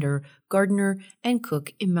Pender, gardener and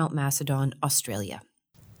cook in Mount Macedon, Australia.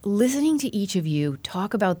 Listening to each of you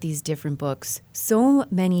talk about these different books, so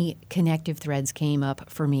many connective threads came up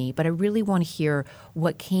for me, but I really want to hear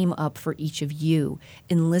what came up for each of you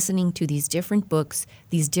in listening to these different books,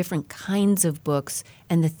 these different kinds of books,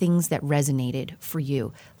 and the things that resonated for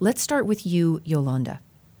you. Let's start with you, Yolanda.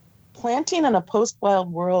 Planting in a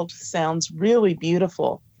post-wild world sounds really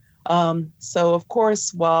beautiful. So, of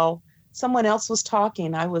course, while someone else was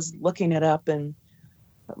talking, I was looking it up and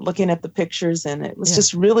looking at the pictures, and it was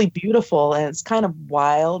just really beautiful, and it's kind of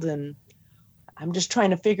wild, and I'm just trying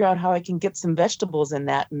to figure out how I can get some vegetables in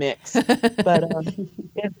that mix. But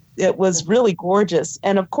it was really gorgeous.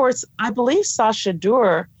 And of course, I believe Sasha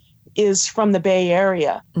Duer is from the Bay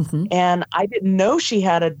Area. Mm-hmm. And I didn't know she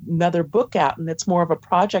had another book out, and it's more of a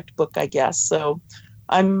project book, I guess. So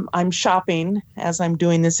I'm shopping as I'm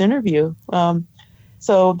doing this interview.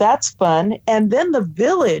 So that's fun. And then The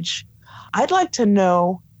Village, I'd like to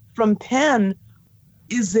know from Penn,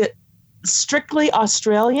 is it strictly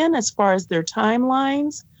Australian as far as their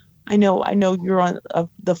timelines? I know you're on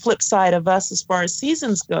the flip side of us as far as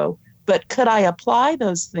seasons go, but could I apply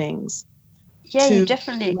those things? Yeah, you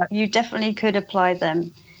definitely could apply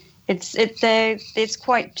them. It's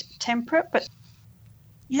quite temperate, but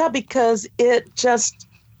yeah, because it just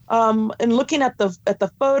and looking at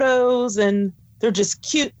the photos, and they're just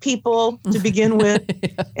cute people to begin with,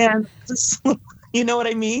 and just, you know what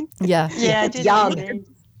I mean? Yeah, it's young.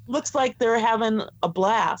 Looks like they're having a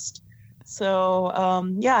blast. So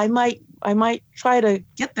I might try to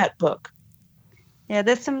get that book. Yeah,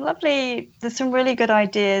 there's some really good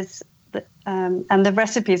ideas, and the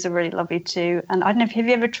recipes are really lovely too. And I don't know, have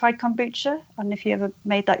you ever tried kombucha? I don't know if you ever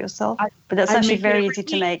made that yourself, but that's actually very easy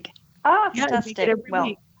to make. Fantastic!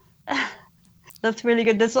 Well, that's really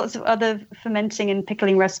good. There's lots of other fermenting and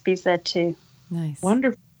pickling recipes there too. Nice,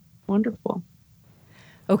 wonderful.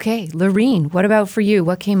 Okay, Lorene, what about for you?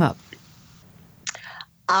 What came up?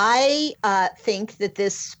 I think that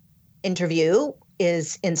this interview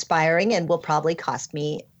is inspiring and will probably cost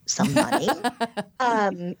me some money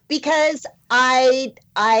because I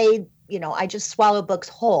just swallow books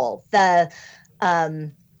whole. The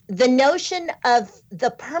notion of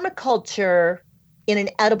the permaculture in an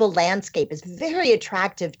edible landscape is very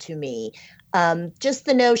attractive to me. Just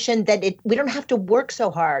the notion that we don't have to work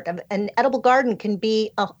so hard. An edible garden can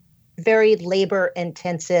be a very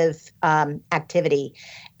labor-intensive activity.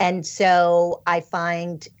 And so I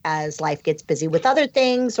find as life gets busy with other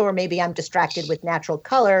things, or maybe I'm distracted with natural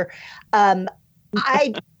color,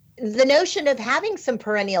 the notion of having some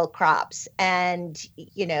perennial crops, and,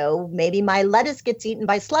 maybe my lettuce gets eaten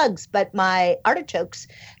by slugs, but my artichokes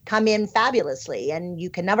come in fabulously, and you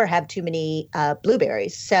can never have too many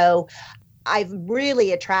blueberries. So I'm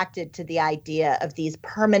really attracted to the idea of these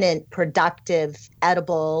permanent, productive,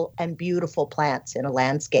 edible, and beautiful plants in a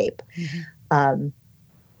landscape. Mm-hmm.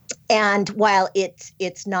 And while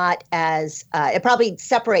it's not as, it probably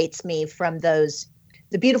separates me from the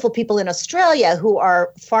beautiful people in Australia who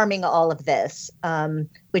are farming all of this,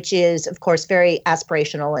 which is, of course, very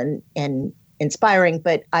aspirational and inspiring.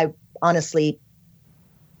 But I honestly,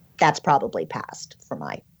 that's probably past for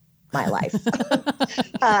my life.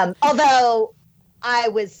 Although I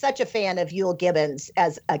was such a fan of Euell Gibbons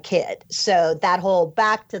as a kid. So that whole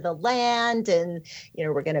back to the land, and,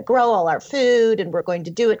 we're going to grow all our food and we're going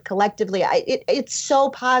to do it collectively. It's so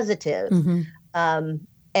positive. Mm-hmm.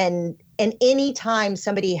 And any time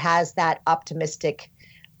somebody has that optimistic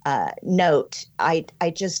note, I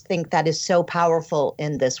just think that is so powerful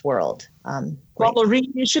in this world. Well,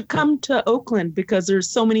 Lorene, you should come to Oakland because there's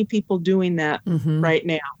so many people doing that right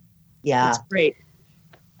now. Yeah. It's great.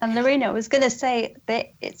 And Lorena, I was going to say that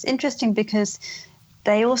it's interesting because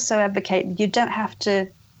they also advocate you don't have to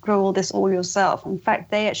grow all this all yourself. In fact,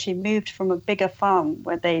 they actually moved from a bigger farm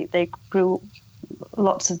where they grew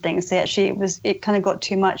lots of things. It kind of got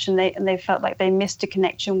too much, and they felt like they missed a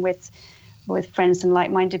connection with friends and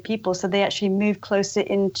like-minded people. So they actually moved closer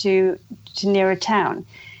to nearer town.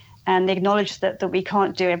 And they acknowledge that we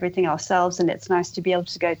can't do everything ourselves, and it's nice to be able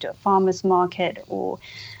to go to a farmer's market or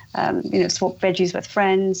swap veggies with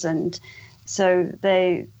friends. And so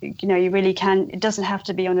you really can, it doesn't have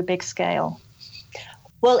to be on a big scale.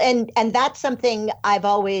 Well, and that's something I've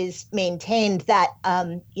always maintained, that,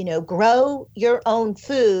 grow your own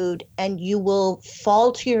food and you will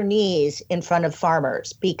fall to your knees in front of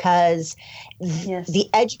farmers, because the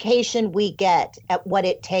education we get at what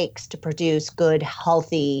it takes to produce good,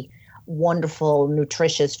 healthy, wonderful,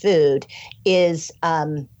 nutritious food is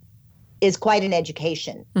quite an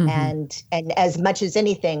education. Mm-hmm. And as much as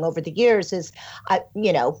anything over the years is,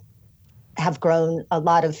 have grown a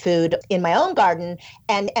lot of food in my own garden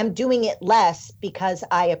and am doing it less because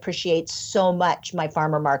I appreciate so much my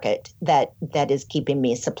farmer market that is keeping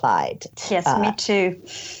me supplied. Yes, me too.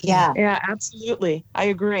 Yeah. Yeah, absolutely. I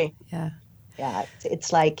agree. Yeah. Yeah.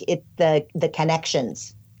 It's like the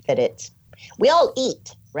connections that we all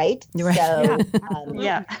eat, right? Right. So,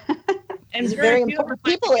 yeah. And very important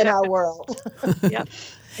people in our world. Yeah.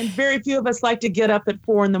 And very few of us like to get up at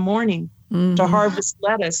 4 a.m. to harvest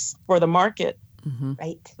lettuce for the market.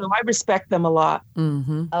 Right. So I respect them a lot.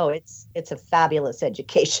 Oh, it's a fabulous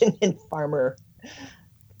education in farmer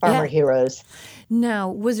heroes. Now,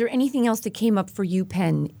 was there anything else that came up for you,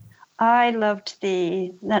 Pen? I loved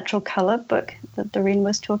the natural color book that Doreen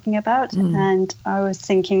was talking about. And I was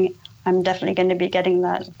thinking I'm definitely going to be getting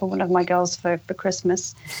that for one of my girls for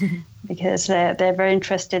Christmas because they're very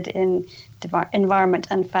interested in environment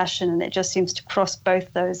and fashion. And it just seems to cross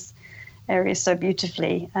both those areas so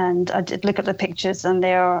beautifully. And I did look at the pictures and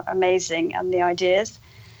they are amazing, and the ideas.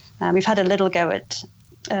 We've had a little go at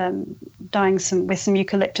dyeing with some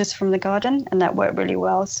eucalyptus from the garden, and that worked really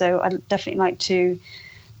well. So I'd definitely like to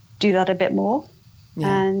do that a bit more.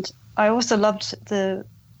 Yeah. And I also loved the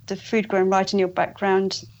food grown right in your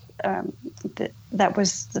background. That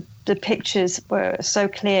was the pictures were so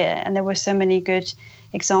clear, and there were so many good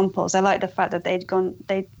examples. I like the fact that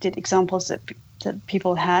they did examples that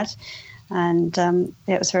people had, and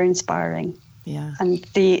it was very inspiring. Yeah. And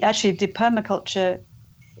the permaculture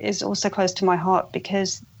is also close to my heart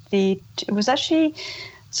because it was actually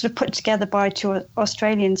sort of put together by two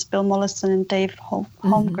Australians, Bill Mollison and Dave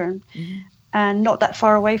Holmgren, and not that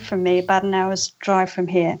far away from me, about an hour's drive from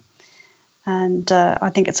here. And I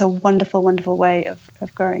think it's a wonderful, wonderful way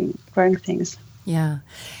of growing things. Yeah.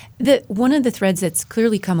 One of the threads that's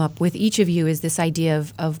clearly come up with each of you is this idea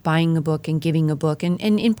of buying a book and giving a book. And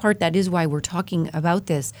in part, that is why we're talking about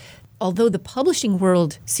this. Although the publishing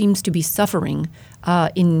world seems to be suffering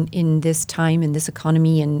in this time, in this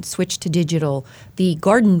economy, and switch to digital, the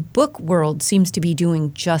garden book world seems to be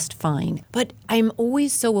doing just fine. But I'm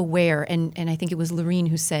always so aware, and I think it was Lorene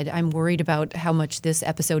who said, I'm worried about how much this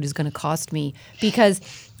episode is going to cost me, because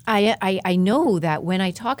I know that when I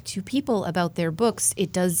talk to people about their books,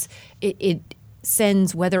 it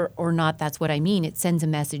sends, whether or not that's what I mean, it sends a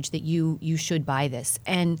message that you should buy this.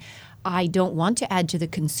 And I don't want to add to the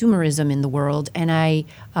consumerism in the world,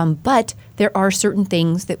 but there are certain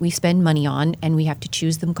things that we spend money on, and we have to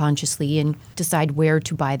choose them consciously and decide where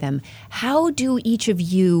to buy them. How do each of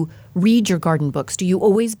you read your garden books? Do you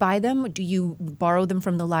always buy them? Do you borrow them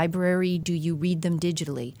from the library? Do you read them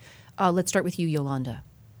digitally? Let's start with you, Yolanda.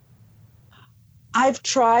 I've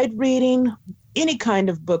tried reading any kind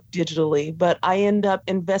of book digitally, but I end up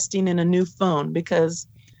investing in a new phone because,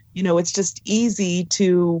 it's just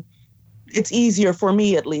it's easier for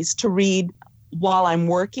me, at least, to read while I'm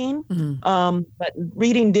working. But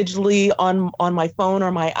reading digitally on my phone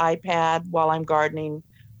or my iPad while I'm gardening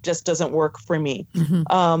just doesn't work for me.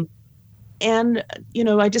 And,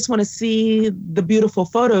 I just want to see the beautiful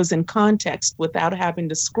photos in context without having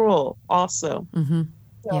to scroll also.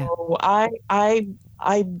 So I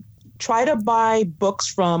try to buy books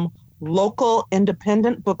from local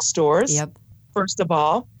independent bookstores, first of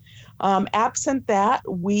all. Absent that,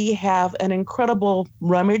 we have an incredible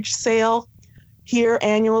rummage sale here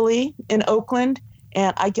annually in Oakland,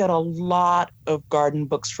 and I get a lot of garden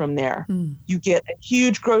books from there. You get a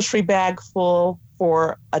huge grocery bag full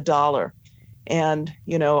for $1. And,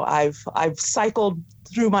 I've cycled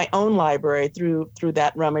through my own library through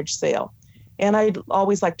that rummage sale. And I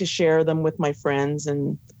always like to share them with my friends.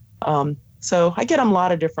 And so I get them a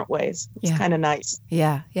lot of different ways. It's kind of nice.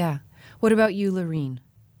 Yeah. What about you, Lorene?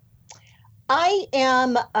 I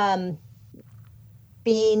am,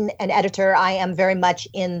 being an editor, I am very much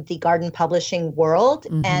in the garden publishing world,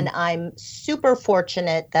 and I'm super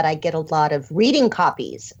fortunate that I get a lot of reading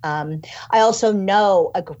copies. I also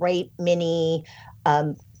know a great many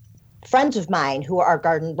friends of mine who are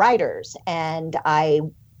garden writers, and I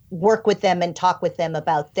work with them and talk with them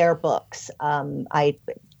about their books. I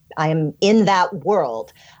am in that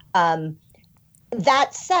world.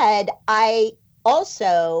 That said, I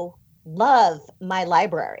also love my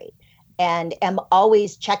library and am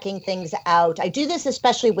always checking things out. I do this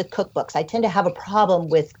especially with cookbooks. I tend to have a problem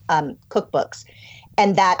with cookbooks,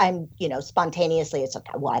 and that I'm, spontaneously, it's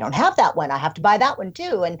okay, well, I don't have that one. I have to buy that one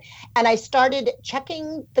too. And I started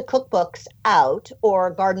checking the cookbooks out, or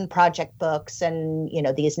garden project books, and,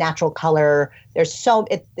 these natural color. There's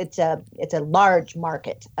it's a large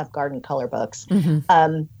market of garden color books.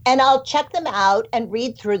 And I'll check them out and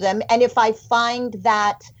read through them. And if I find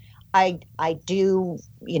that I do,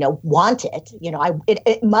 want it,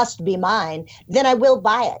 it must be mine, then I will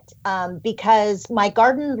buy it, because my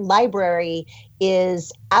garden library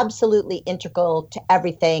is absolutely integral to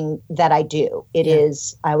everything that I do. It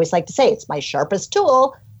is, I always like to say, it's my sharpest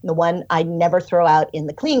tool, the one I never throw out in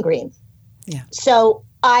the clean green. Yeah. So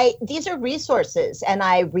these are resources, and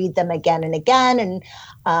I read them again and again, and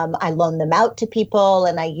I loan them out to people,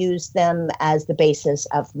 and I use them as the basis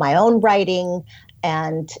of my own writing.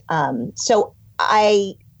 And so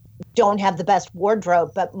I don't have the best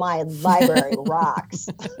wardrobe, but my library rocks.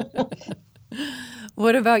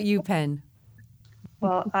 What about you, Pen?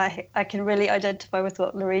 Well, I can really identify with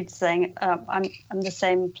what Lorraine's saying. I'm the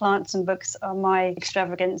same. Plants and books are my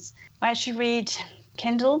extravagance. I actually read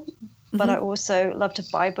Kindle, but I also love to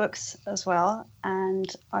buy books as well.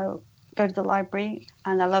 And I go to the library,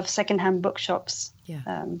 and I love secondhand bookshops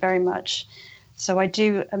very much. So I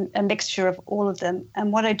do a mixture of all of them.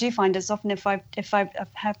 And what I do find is often if I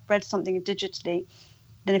have read something digitally,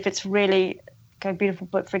 then if it's really a beautiful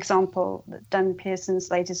book, for example, Dan Pearson's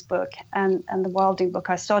latest book and the Wilding book,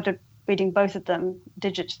 I started reading both of them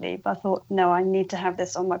digitally, but I thought, no, I need to have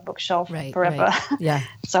this on my bookshelf forever. Right. Yeah.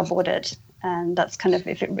 So I bought it, and that's kind of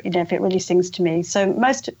if it really sings to me. So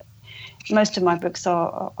most of my books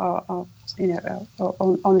are on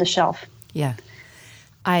the shelf. Yeah.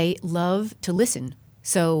 I love to listen.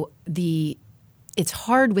 So it's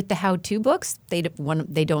hard with the how-to books. They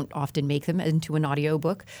don't often make them into an audio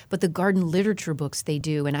book, but the garden literature books they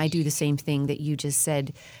do, and I do the same thing that you just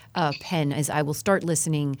said, Pen, as I will start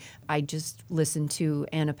listening. I just listened to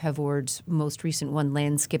Anna Pevord's most recent one,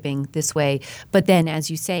 Landscaping This Way. But then,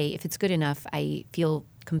 as you say, if it's good enough, I feel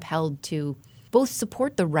compelled to both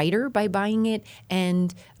support the writer by buying it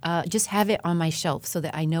and just have it on my shelf so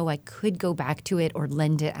that I know I could go back to it or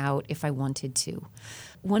lend it out if I wanted to.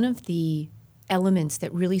 One of the elements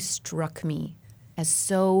that really struck me as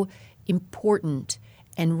so important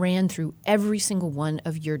and ran through every single one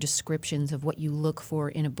of your descriptions of what you look for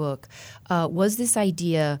in a book was this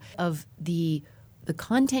idea of the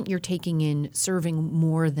content you're taking in serving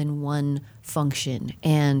more than one function.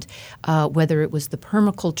 And whether it was the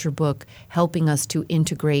permaculture book helping us to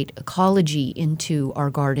integrate ecology into our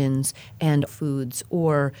gardens and foods,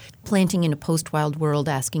 or Planting in a Post-Wild World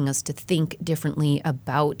asking us to think differently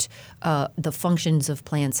about the functions of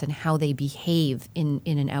plants and how they behave in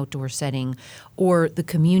an outdoor setting, or the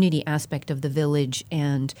community aspect of the village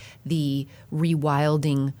and the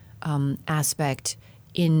rewilding aspect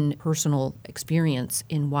in personal experience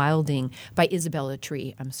in Wilding by Isabella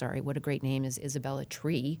Tree. I'm sorry, what a great name is Isabella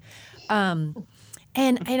Tree. And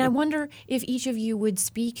I wonder if each of you would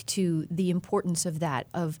speak to the importance of that,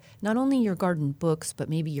 of not only your garden books, but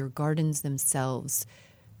maybe your gardens themselves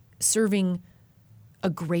serving a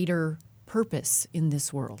greater purpose in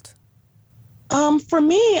this world. For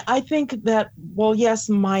me, I think that, well, yes,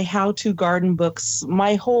 my how-to garden books,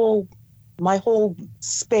 my whole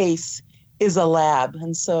space is a lab.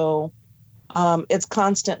 And so it's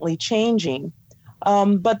constantly changing.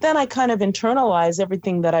 But then I kind of internalize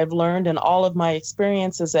everything that I've learned and all of my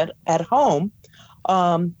experiences at home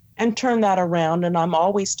and turn that around. And I'm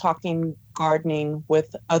always talking gardening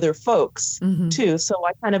with other folks too. So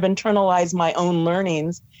I kind of internalize my own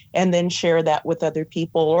learnings and then share that with other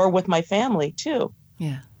people or with my family too.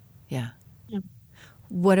 Yeah.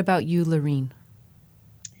 What about you, Lorraine?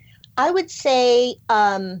 I would say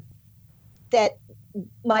that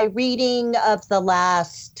my reading of the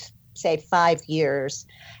last, say, 5 years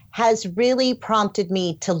has really prompted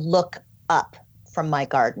me to look up from my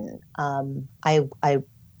garden. I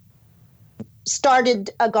started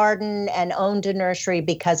a garden and owned a nursery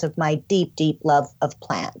because of my deep, deep love of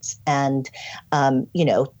plants, and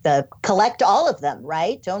collect all of them,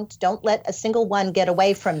 right? Don't let a single one get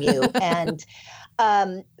away from you. And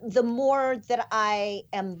the more that I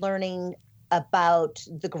am learning about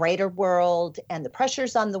the greater world and the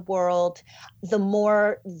pressures on the world, the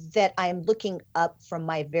more that I'm looking up from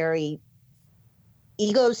my very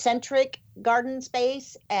egocentric garden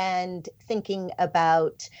space and thinking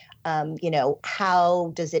about,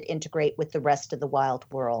 how does it integrate with the rest of the wild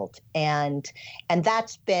world? And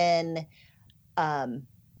that's been,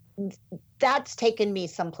 that's taken me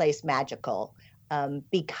someplace magical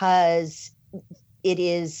because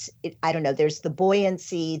I don't know, there's the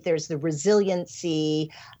buoyancy, there's the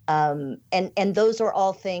resiliency, and those are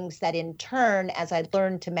all things that in turn, as I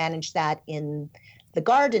learned to manage that in the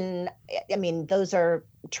garden, I mean, those are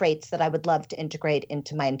traits that I would love to integrate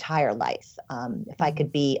into my entire life. If I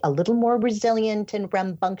could be a little more resilient and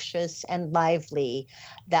rambunctious and lively,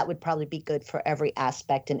 that would probably be good for every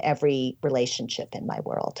aspect and every relationship in my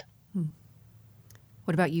world.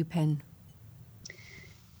 What about you, Pen?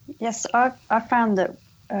 Yes, I found that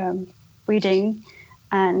reading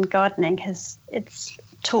and gardening it's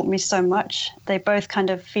taught me so much. They both kind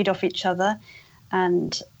of feed off each other,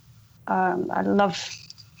 and I love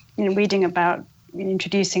reading about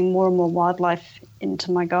introducing more and more wildlife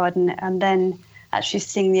into my garden, and then actually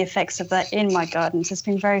seeing the effects of that in my gardens has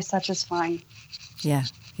been very satisfying. Yeah.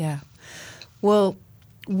 Well,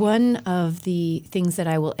 one of the things that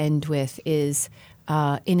I will end with is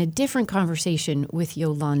in a different conversation with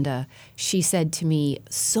Yolanda, she said to me,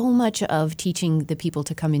 so much of teaching the people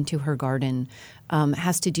to come into her garden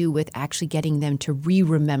has to do with actually getting them to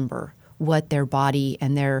remember what their body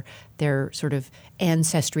and their sort of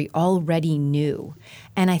ancestry already knew.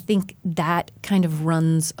 And I think that kind of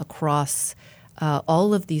runs across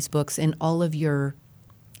all of these books and all of your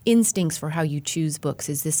instincts for how you choose books,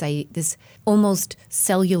 is this almost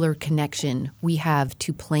cellular connection we have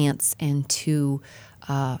to plants and to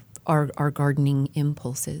our gardening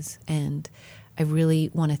impulses. And I really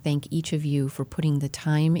want to thank each of you for putting the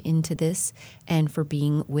time into this and for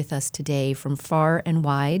being with us today from far and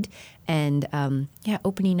wide, and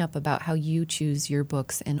opening up about how you choose your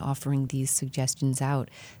books and offering these suggestions out.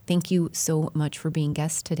 Thank you so much for being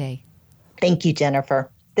guests today. Thank you, Jennifer.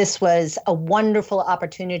 This was a wonderful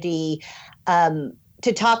opportunity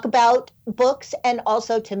to talk about books and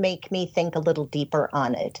also to make me think a little deeper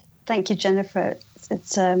on it. Thank you, Jennifer.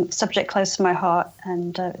 It's a subject close to my heart,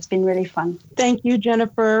 and it's been really fun. Thank you,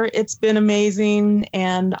 Jennifer. It's been amazing,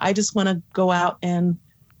 and I just want to go out and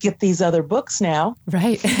get these other books now.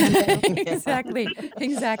 Right. Exactly.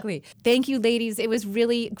 Thank you, ladies. It was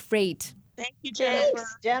really great. Thank you, Jennifer.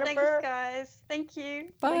 Thanks, Jennifer. Thanks, guys. Thank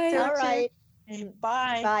you. Bye. All right.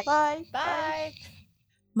 Bye. Bye. Bye. Bye.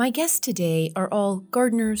 My guests today are all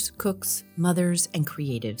gardeners, cooks, mothers, and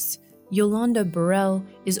creatives. Yolanda Burrell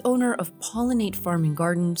is owner of Pollinate Farm and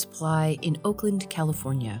Garden Supply in Oakland,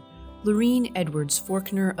 California. Lorene Edwards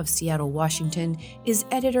Forkner of Seattle, Washington is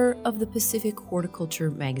editor of the Pacific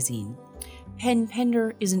Horticulture magazine. Pen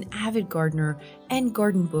Pender is an avid gardener and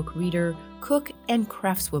garden book reader, cook, and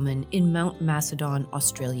craftswoman in Mount Macedon,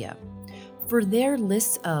 Australia. For their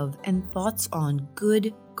lists of and thoughts on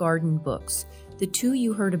good garden books, the two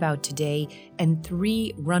you heard about today and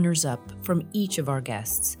 3 runners-up from each of our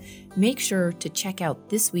guests, make sure to check out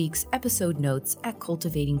this week's episode notes at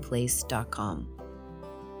cultivatingplace.com.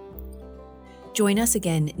 Join us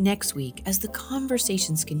again next week as the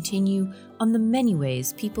conversations continue on the many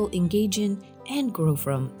ways people engage in and grow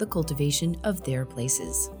from the cultivation of their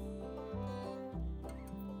places.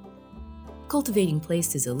 Cultivating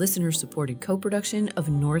Place is a listener-supported co-production of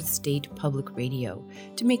North State Public Radio.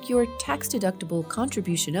 To make your tax-deductible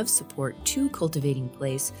contribution of support to Cultivating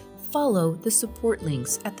Place, follow the support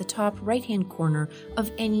links at the top right-hand corner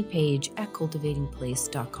of any page at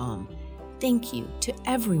cultivatingplace.com. Thank you to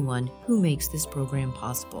everyone who makes this program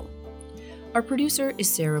possible. Our producer is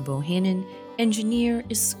Sarah Bohannon. Engineer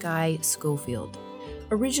is Sky Schofield.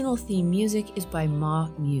 Original theme music is by Ma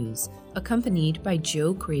Muse, accompanied by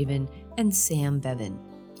Joe Craven and Sam Bevan.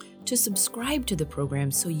 To subscribe to the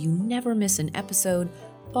program so you never miss an episode,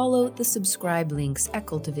 follow the subscribe links at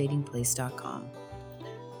cultivatingplace.com.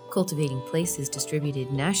 Cultivating Place is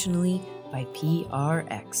distributed nationally by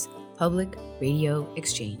PRX, Public Radio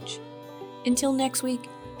Exchange. Until next week,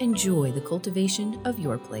 enjoy the cultivation of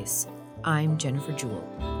your place. I'm Jennifer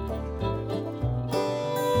Jewell.